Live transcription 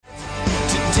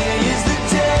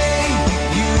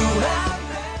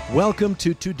Welcome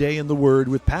to Today in the Word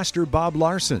with Pastor Bob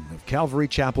Larson of Calvary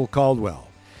Chapel, Caldwell.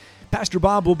 Pastor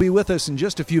Bob will be with us in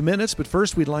just a few minutes, but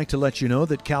first we'd like to let you know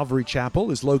that Calvary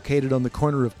Chapel is located on the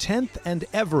corner of 10th and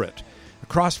Everett,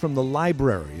 across from the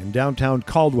library in downtown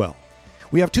Caldwell.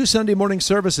 We have two Sunday morning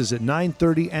services at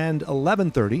 9:30 and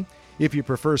 11:30. If you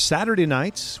prefer Saturday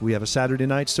nights, we have a Saturday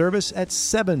night service at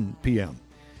 7 p.m.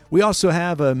 We also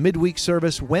have a midweek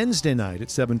service Wednesday night at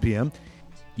 7 p.m.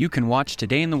 You can watch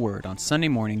Today in the Word on Sunday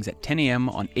mornings at 10 a.m.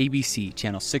 on ABC,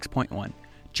 Channel 6.1.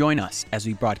 Join us as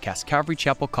we broadcast Calvary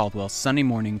Chapel Caldwell's Sunday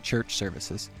morning church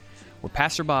services, where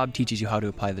Pastor Bob teaches you how to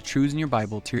apply the truths in your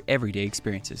Bible to your everyday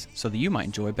experiences so that you might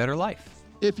enjoy a better life.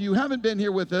 If you haven't been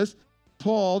here with us,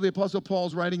 Paul, the Apostle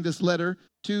Paul's writing this letter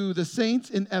to the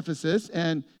saints in Ephesus,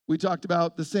 and we talked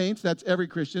about the saints, that's every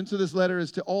Christian, so this letter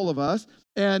is to all of us.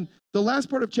 And the last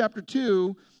part of chapter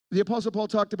 2, the Apostle Paul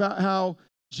talked about how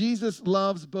Jesus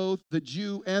loves both the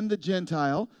Jew and the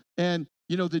Gentile, and,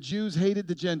 the Jews hated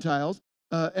the Gentiles,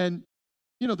 and,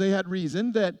 they had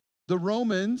reason that the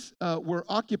Romans were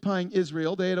occupying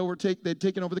Israel. They'd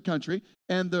taken over the country,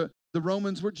 and the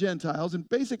Romans were Gentiles, and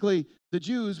basically the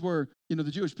Jews were, the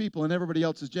Jewish people, and everybody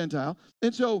else is Gentile.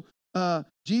 And so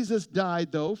Jesus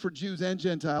died, though, for Jews and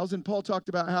Gentiles, and Paul talked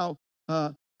about how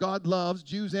God loves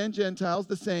Jews and Gentiles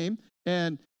the same,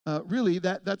 and really,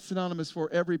 that's synonymous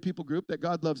for every people group, that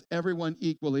God loves everyone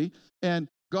equally. And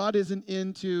God isn't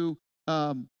into,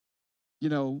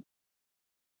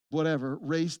 whatever,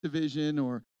 race division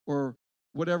or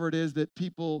whatever it is that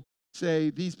people say,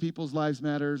 these people's lives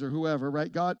matters or whoever,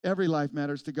 right? God, every life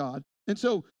matters to God. And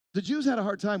so the Jews had a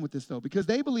hard time with this, though, because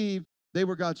they believed they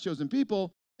were God's chosen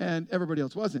people and everybody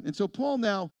else wasn't. And so Paul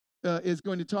now is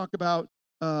going to talk about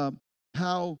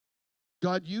how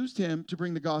God used him to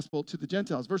bring the gospel to the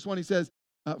Gentiles. Verse 1, he says,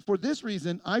 for this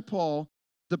reason, I, Paul,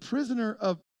 the prisoner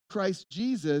of Christ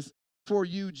Jesus, for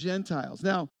you Gentiles.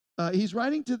 Now, he's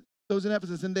writing to those in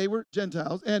Ephesus, and they were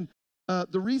Gentiles. And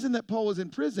the reason that Paul was in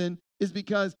prison is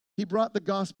because he brought the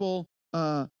gospel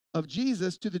of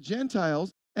Jesus to the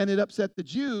Gentiles, and it upset the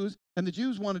Jews, and the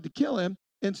Jews wanted to kill him.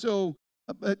 And so,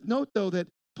 note, though, that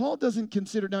Paul doesn't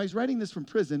consider, now he's writing this from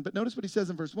prison, but notice what he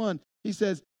says in verse 1. He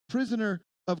says, prisoner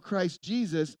of Christ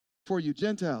Jesus for you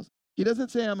Gentiles. He doesn't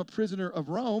say I'm a prisoner of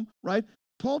Rome, right?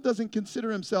 Paul doesn't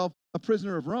consider himself a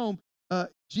prisoner of Rome.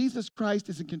 Jesus Christ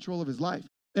is in control of his life.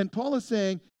 And Paul is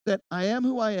saying that I am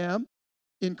who I am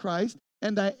in Christ,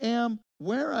 and I am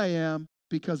where I am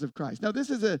because of Christ. Now, this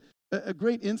is a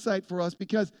great insight for us,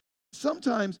 because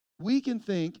sometimes we can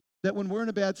think that when we're in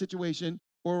a bad situation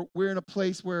or we're in a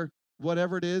place where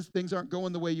whatever it is, things aren't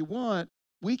going the way you want,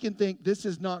 we can think this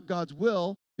is not God's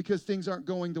will because things aren't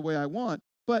going the way I want.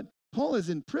 But Paul is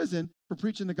in prison for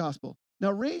preaching the gospel.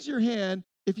 Now, raise your hand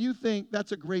if you think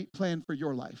that's a great plan for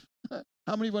your life.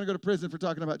 How many want to go to prison for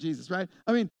talking about Jesus, right?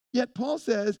 I mean, yet Paul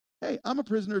says, hey, I'm a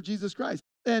prisoner of Jesus Christ.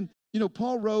 And,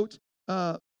 Paul wrote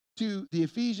to the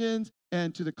Ephesians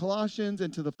and to the Colossians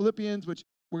and to the Philippians, which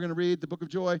we're going to read, the book of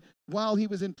joy, while he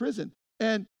was in prison.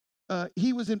 And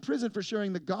he was in prison for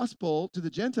sharing the gospel to the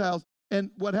Gentiles.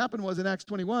 And what happened was in Acts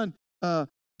 21,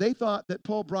 they thought that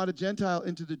Paul brought a Gentile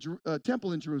into the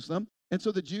temple in Jerusalem. And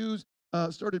so the Jews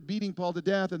started beating Paul to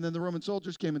death, and then the Roman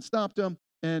soldiers came and stopped him.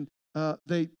 And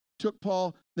they took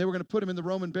Paul. They were going to put him in the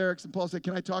Roman barracks. And Paul said,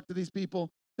 can I talk to these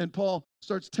people? And Paul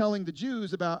starts telling the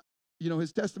Jews about,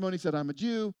 his testimony. He said, I'm a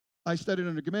Jew. I studied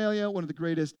under Gamaliel, one of the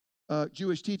greatest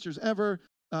Jewish teachers ever.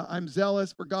 I'm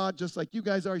zealous for God, just like you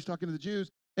guys are. He's talking to the Jews.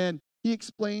 And he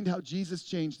explained how Jesus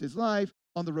changed his life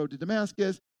on the road to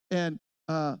Damascus. And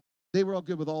they were all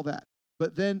good with all that.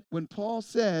 But then when Paul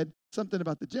said something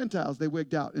about the Gentiles, they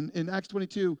wigged out. In Acts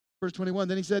 22, verse 21,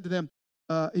 then he said to them,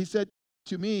 he said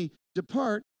to me,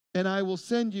 depart, and I will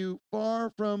send you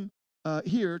far from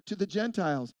here to the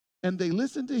Gentiles. And they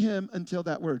listened to him until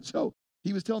that word. So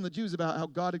he was telling the Jews about how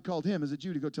God had called him as a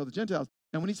Jew to go tell the Gentiles.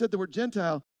 And when he said the word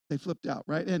Gentile, they flipped out,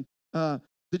 right? And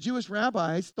the Jewish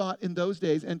rabbis thought in those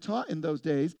days and taught in those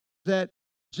days that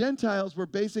Gentiles were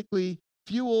basically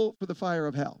fuel for the fire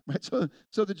of hell, right?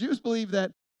 So the Jews believed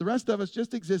that the rest of us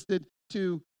just existed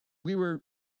we were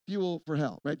fuel for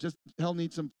hell, right? Just hell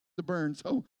needs some to burn.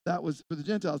 So that was for the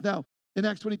Gentiles. Now, in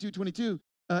Acts 22:22,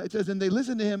 it says, and they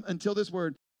listened to him until this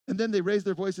word, and then they raised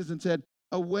their voices and said,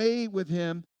 away with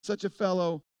him, such a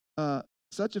fellow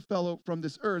from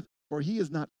this earth, for he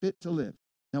is not fit to live.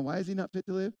 Now, why is he not fit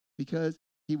to live? Because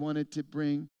he wanted to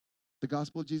bring the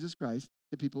gospel of Jesus Christ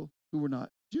to people who were not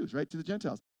Jews, right? To the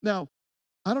Gentiles. Now,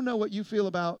 I don't know what you feel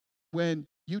about when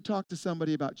you talk to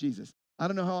somebody about Jesus. I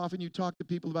don't know how often you talk to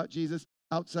people about Jesus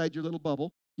outside your little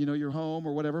bubble, your home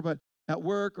or whatever, but at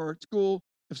work or at school,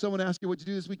 if someone asks you what you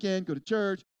do this weekend, go to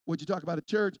church, what you talk about at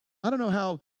church. I don't know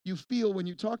how you feel when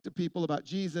you talk to people about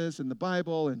Jesus and the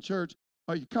Bible and church.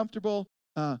 Are you comfortable?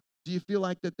 Do you feel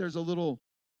like that there's a little,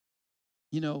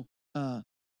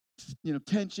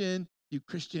 tension, you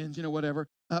Christians, whatever.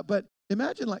 But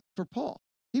imagine like for Paul,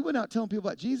 he went out telling people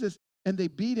about Jesus and they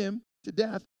beat him to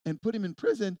death and put him in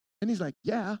prison. And he's like,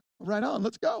 yeah, right on,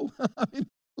 let's go. I mean,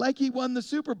 like he won the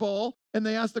Super Bowl and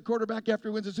they asked the quarterback after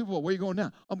he wins the Super Bowl, where are you going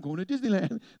now? I'm going to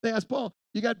Disneyland. They asked Paul,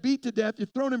 you got beat to death, you're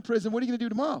thrown in prison. What are you going to do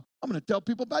tomorrow? I'm going to tell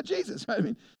people about Jesus. Right? I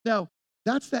mean, now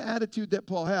that's the attitude that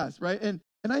Paul has, right? And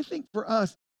I think for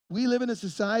us, we live in a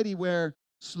society where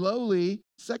slowly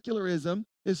secularism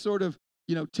is sort of,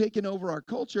 taken over our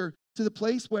culture to the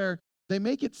place where they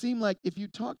make it seem like if you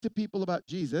talk to people about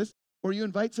Jesus or you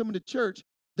invite someone to church,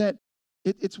 that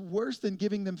it's worse than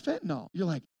giving them fentanyl. You're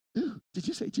like, ooh, did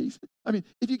you say Jesus? I mean,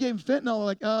 if you gave them fentanyl,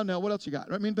 like, oh no, what else you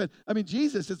got? I mean,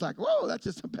 Jesus is like, whoa, that's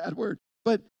just a bad word.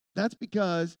 But that's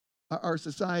because our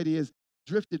society has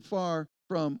drifted far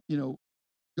from,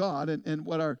 God and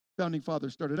what our founding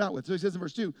fathers started out with. So he says in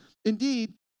verse 2,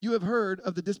 indeed, you have heard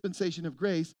of the dispensation of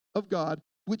grace of God,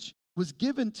 which was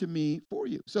given to me for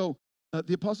you. So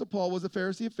the Apostle Paul was a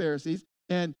Pharisee of Pharisees,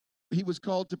 and he was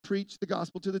called to preach the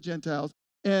gospel to the Gentiles.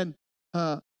 And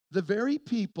the very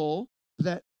people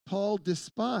that Paul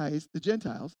despised, the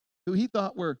Gentiles, who he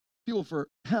thought were fuel for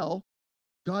hell,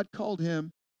 God called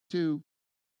him to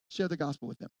share the gospel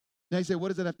with them. Now you say, what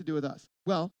does that have to do with us?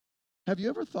 Well, have you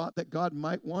ever thought that God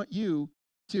might want you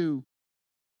to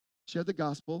share the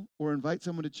gospel or invite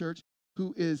someone to church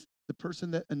who is the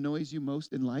person that annoys you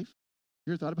most in life?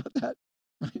 You ever thought about that?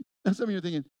 Right? Now some of you are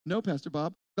thinking, no, Pastor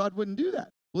Bob, God wouldn't do that.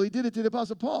 Well, he did it to the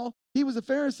Apostle Paul. He was a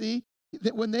Pharisee.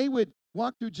 That when they would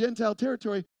walk through Gentile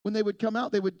territory, when they would come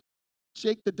out, they would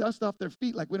shake the dust off their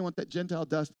feet. Like, we don't want that Gentile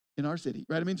dust in our city,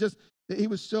 right? I mean, just he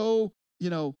was so,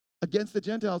 against the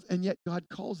Gentiles, and yet God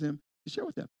calls him to share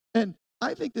with them. And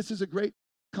I think this is a great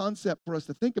concept for us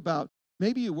to think about.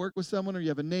 Maybe you work with someone or you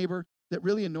have a neighbor that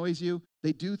really annoys you.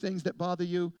 They do things that bother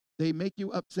you. They make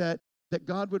you upset, that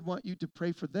God would want you to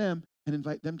pray for them and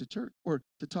invite them to church or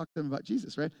to talk to them about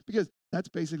Jesus, right? Because that's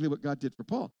basically what God did for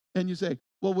Paul. And you say,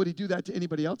 well, would he do that to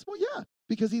anybody else? Well, yeah,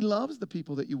 because he loves the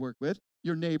people that you work with,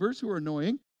 your neighbors who are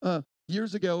annoying.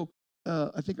 Years ago,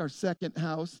 I think our second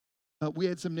house, we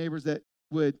had some neighbors that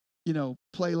would,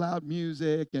 play loud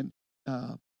music and,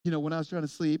 when I was trying to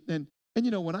sleep. And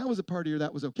when I was a partier,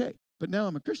 that was okay. But now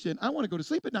I'm a Christian, I want to go to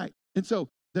sleep at night. And so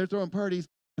they're throwing parties.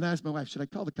 And I asked my wife, should I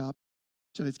call the cop?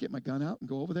 Should I just get my gun out and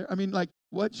go over there? I mean, like,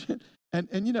 what should, and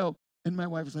my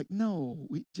wife was like, no,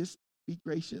 we just be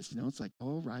gracious. It's like,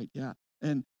 oh, right, yeah.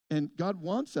 And God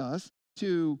wants us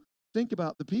to think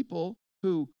about the people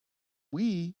who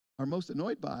we are most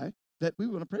annoyed by, that we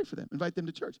want to pray for them, invite them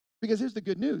to church. Because here's the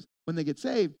good news. When they get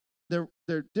saved,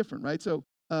 they're different, right? So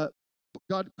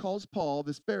God calls Paul,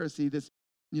 this Pharisee, this,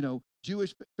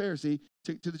 Jewish Pharisee,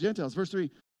 to the Gentiles. Verse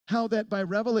 3, how that by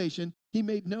revelation he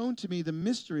made known to me the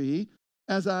mystery,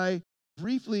 as I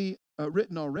briefly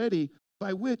written already,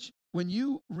 by which when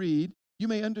you read, you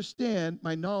may understand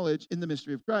my knowledge in the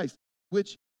mystery of Christ,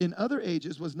 which in other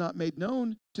ages was not made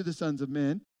known to the sons of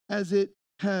men, as it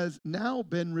has now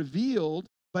been revealed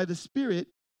by the Spirit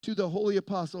to the holy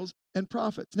apostles and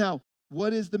prophets. Now,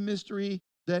 what is the mystery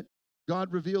that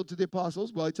God revealed to the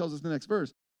apostles? Well, he tells us in the next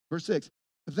verse. Verse 6,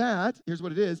 that, here's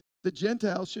what it is, the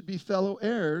Gentiles should be fellow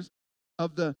heirs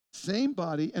of the same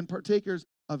body and partakers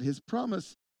of his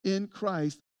promise in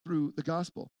Christ through the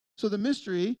gospel. So the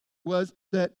mystery was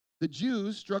that the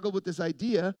Jews struggled with this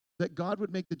idea that God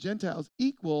would make the Gentiles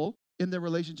equal in their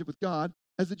relationship with God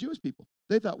as the Jewish people.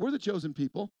 They thought, we're the chosen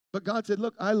people, but God said,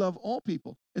 look, I love all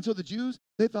people. And so the Jews,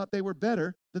 they thought they were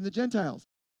better than the Gentiles.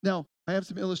 Now, I have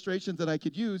some illustrations that I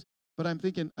could use, but I'm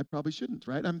thinking I probably shouldn't,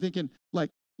 right? I'm thinking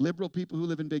like liberal people who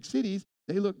live in big cities,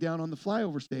 they look down on the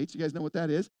flyover states. You guys know what that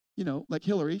is? Like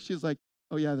Hillary, she's like,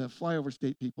 oh yeah, the flyover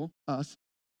state people, us,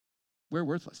 we're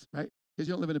worthless, right? Because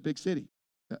you don't live in a big city,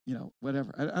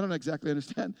 whatever. I don't exactly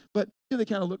understand, but they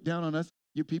kind of look down on us.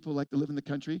 You people like to live in the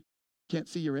country, can't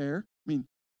see your air. I mean,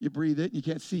 you breathe it, you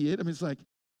can't see it. I mean, it's like,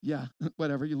 yeah,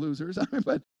 whatever, you losers. I mean,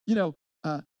 but,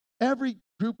 every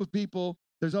group of people,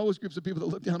 there's always groups of people that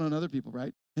look down on other people,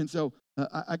 right? And so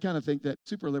I kind of think that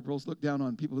super liberals look down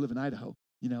on people who live in Idaho,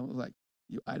 like,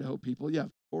 you Idaho people, you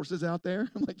have horses out there?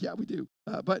 I'm like, yeah, we do.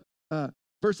 But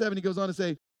verse 7, he goes on to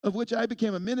say, of which I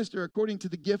became a minister according to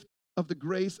the gift of the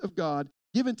grace of God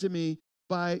given to me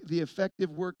by the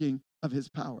effective working of his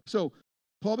power. So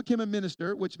Paul became a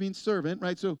minister, which means servant,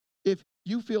 right? So if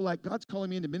you feel like God's calling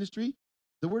me into ministry,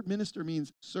 the word minister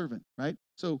means servant, right?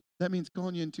 So that means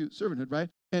calling you into servanthood, right?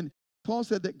 And Paul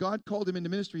said that God called him into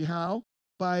ministry. How?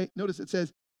 By, notice it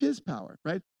says, his power,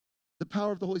 right? The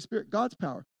power of the Holy Spirit, God's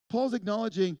power. Paul's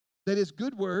acknowledging that his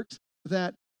good works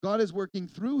that God is working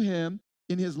through him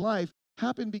in his life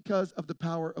happen because of the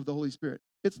power of the Holy Spirit.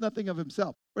 It's nothing of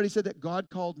himself. Right? He said that God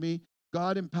called me,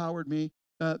 God empowered me.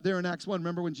 There in Acts 1,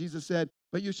 remember when Jesus said,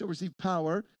 but you shall receive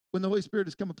power when the Holy Spirit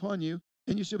has come upon you,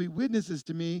 and you shall be witnesses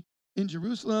to me in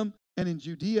Jerusalem and in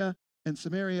Judea and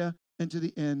Samaria and to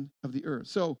the end of the earth.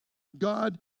 So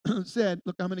God said,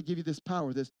 look, I'm going to give you this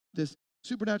power, this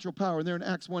supernatural power. And there in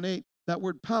Acts 1:8, that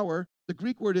word power, the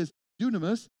Greek word is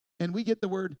dunamis, and we get the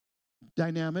word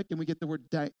dynamic and we get the word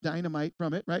dynamite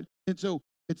from it, right? And so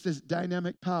it's this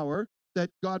dynamic power that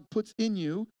God puts in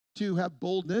you to have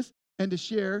boldness and to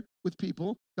share with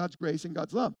people God's grace and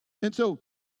God's love. And so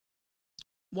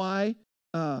why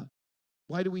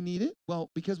do we need it? Well,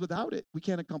 because without it, we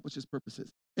can't accomplish his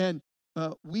purposes. And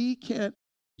we can't,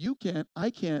 you can't,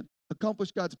 I can't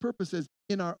accomplish God's purposes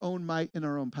in our own might and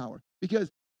our own power, because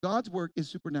God's work is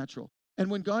supernatural. And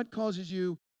when God causes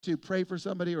you to pray for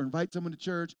somebody or invite someone to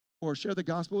church or share the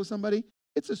gospel with somebody,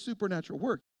 it's a supernatural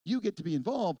work. You get to be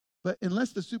involved, but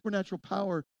unless the supernatural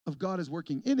power of God is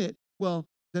working in it, well,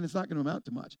 then it's not going to amount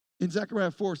to much. In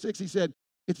Zechariah 4:6, he said,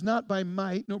 it's not by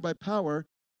might nor by power,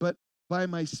 but by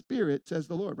my spirit, says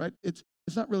the Lord, right? It's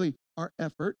not really our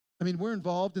effort. I mean, we're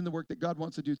involved in the work that God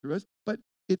wants to do through us, but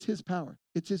it's his power.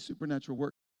 It's his supernatural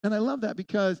work. And I love that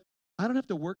because I don't have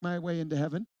to work my way into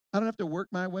heaven. I don't have to work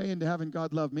my way into having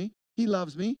God love me. He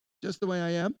loves me just the way I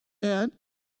am. And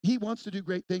he wants to do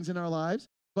great things in our lives,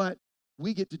 but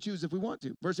we get to choose if we want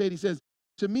to. Verse 8, he says,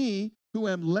 to me, who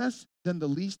am less than the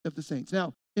least of the saints.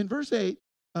 Now, in verse 8,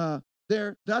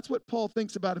 that's what Paul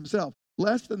thinks about himself,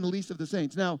 less than the least of the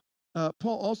saints. Now,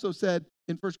 Paul also said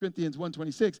in 1 Corinthians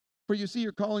 1:26, for you see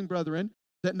your calling, brethren,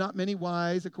 that not many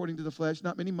wise according to the flesh,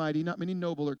 not many mighty, not many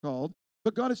noble are called,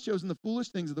 but God has chosen the foolish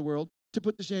things of the world to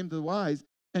put to shame the wise,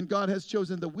 and God has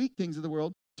chosen the weak things of the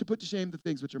world to put to shame the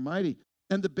things which are mighty,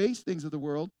 and the base things of the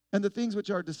world, and the things which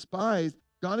are despised,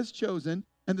 God has chosen,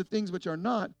 and the things which are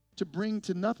not, to bring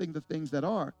to nothing the things that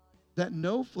are, that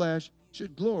no flesh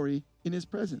should glory in his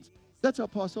presence. That's how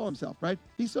Paul saw himself, right?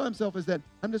 He saw himself as that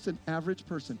I'm just an average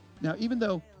person. Now, even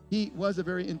though he was a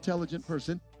very intelligent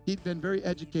person, he'd been very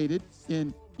educated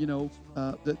in,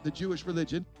 the Jewish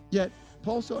religion, yet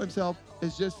Paul saw himself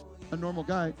as just a normal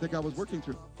guy that God was working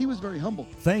through. He was very humble.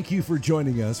 Thank you for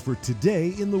joining us for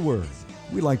Today in the Word.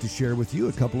 We'd like to share with you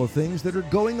a couple of things that are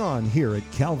going on here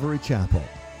at Calvary Chapel.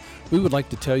 We would like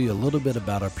to tell you a little bit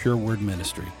about our Pure Word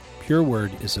ministry. Pure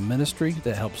Word is a ministry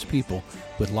that helps people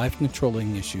with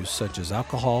life-controlling issues such as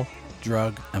alcohol,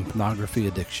 drug, and pornography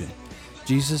addiction.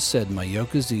 Jesus said, my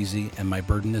yoke is easy and my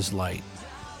burden is light.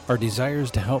 Our desire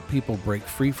is to help people break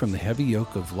free from the heavy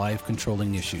yoke of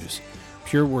life-controlling issues.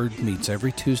 Pure Word meets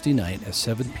every Tuesday night at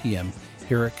 7 p.m.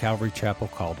 here at Calvary Chapel,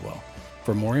 Caldwell.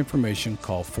 For more information,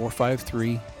 call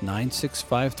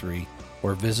 453-9653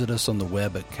 or visit us on the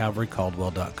web at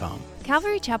calvarycaldwell.com.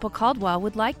 Calvary Chapel Caldwell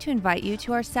would like to invite you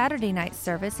to our Saturday night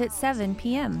service at 7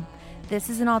 p.m. This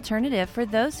is an alternative for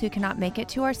those who cannot make it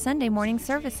to our Sunday morning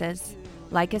services.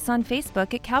 Like us on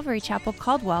Facebook at Calvary Chapel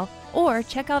Caldwell or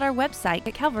check out our website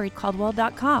at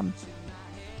calvarycaldwell.com.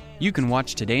 You can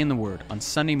watch Today in the Word on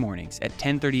Sunday mornings at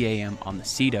 10:30 a.m. on the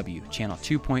CW, Channel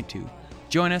 2.2.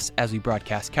 Join us as we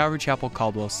broadcast Calvary Chapel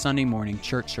Caldwell's Sunday morning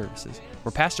church services,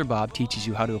 where Pastor Bob teaches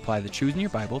you how to apply the truth in your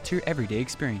Bible to your everyday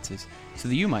experiences so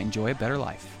that you might enjoy a better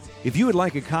life. If you would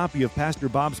like a copy of Pastor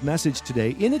Bob's message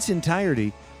today in its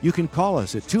entirety, you can call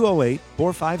us at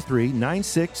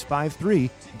 208-453-9653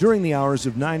 during the hours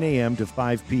of 9 a.m. to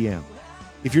 5 p.m.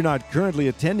 If you're not currently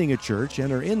attending a church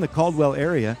and are in the Caldwell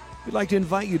area, we'd like to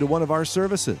invite you to one of our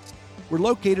services. We're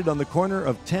located on the corner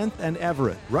of 10th and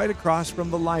Everett, right across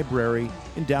from the library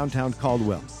in downtown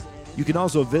Caldwell. You can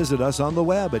also visit us on the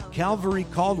web at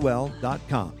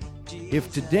calvarycaldwell.com.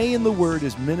 If Today in the Word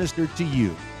is ministered to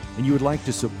you and you would like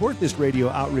to support this radio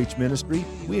outreach ministry,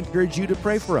 we encourage you to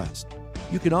pray for us.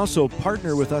 You can also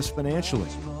partner with us financially.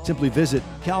 Simply visit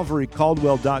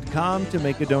calvarycaldwell.com to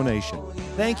make a donation.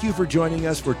 Thank you for joining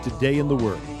us for Today in the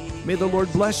Word. May the Lord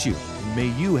bless you, and may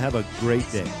you have a great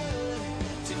day.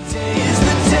 Today is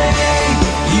the day.